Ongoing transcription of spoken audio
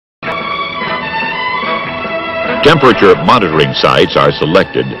Temperature monitoring sites are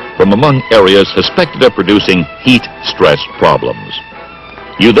selected from among areas suspected of producing heat stress problems.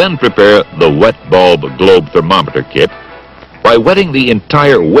 You then prepare the wet bulb globe thermometer kit by wetting the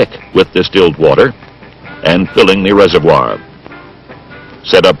entire wick with distilled water and filling the reservoir.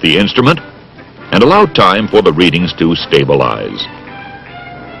 Set up the instrument and allow time for the readings to stabilize.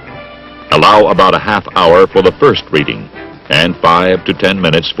 Allow about a half hour for the first reading and 5 to 10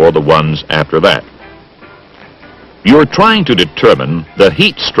 minutes for the ones after that. You're trying to determine the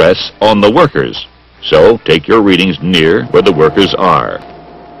heat stress on the workers, so take your readings near where the workers are.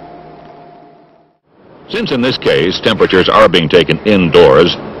 Since in this case temperatures are being taken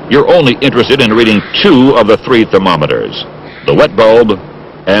indoors, you're only interested in reading 2 of the 3 thermometers, the wet bulb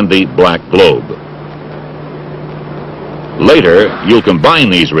and the black globe. Later, you'll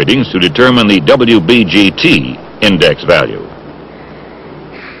combine these readings to determine the WBGT index value.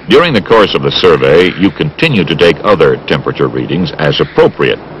 During the course of the survey, you continue to take other temperature readings as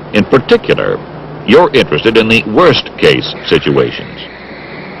appropriate. In particular, you're interested in the worst case situations.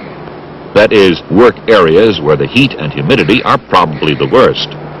 That is, work areas where the heat and humidity are probably the worst.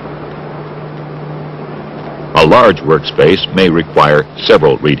 A large workspace may require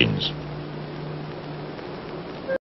several readings.